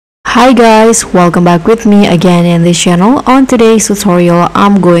Hi guys, welcome back with me again in this channel. On today's tutorial,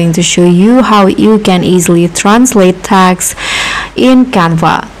 I'm going to show you how you can easily translate text in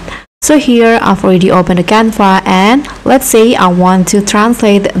Canva. So here I've already opened a Canva, and let's say I want to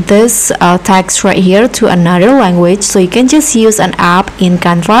translate this text right here to another language. So you can just use an app in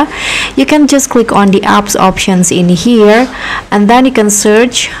Canva. You can just click on the apps options in here, and then you can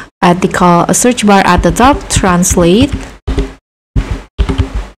search at the search bar at the top, translate.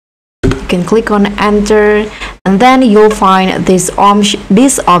 Can click on enter, and then you'll find this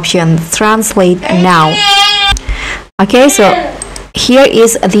option, translate now. Okay, so here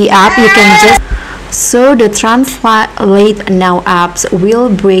is the app. You can just the translate now apps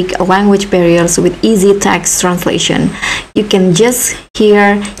will break language barriers with easy text translation. You can just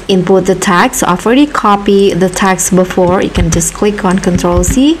here input the text. I've already copied the text before. You can just click on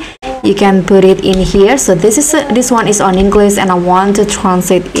Ctrl+C. You can put it in here. So this one is on English, and I want to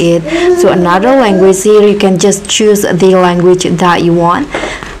translate it to another language. Here you can just choose the language that you want.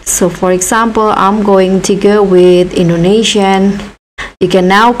 So for example, I'm going to go with Indonesian. You can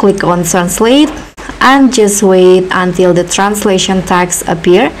now click on translate and just wait until the translation text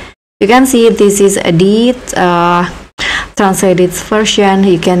appear. You can see this is the translated version.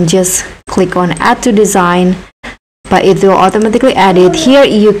 You can just click on add to design, but it will automatically add it. Here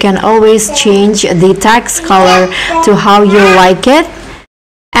you can always change the text color to how you like it,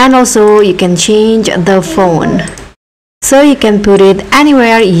 and also you can change the font, so you can put it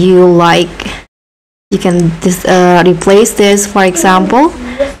anywhere you like. You can replace this, for example,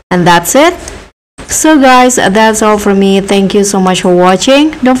 and that's it. So guys, that's all from me. Thank you so much for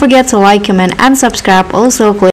watching. Don't forget to like, comment, and subscribe. Also click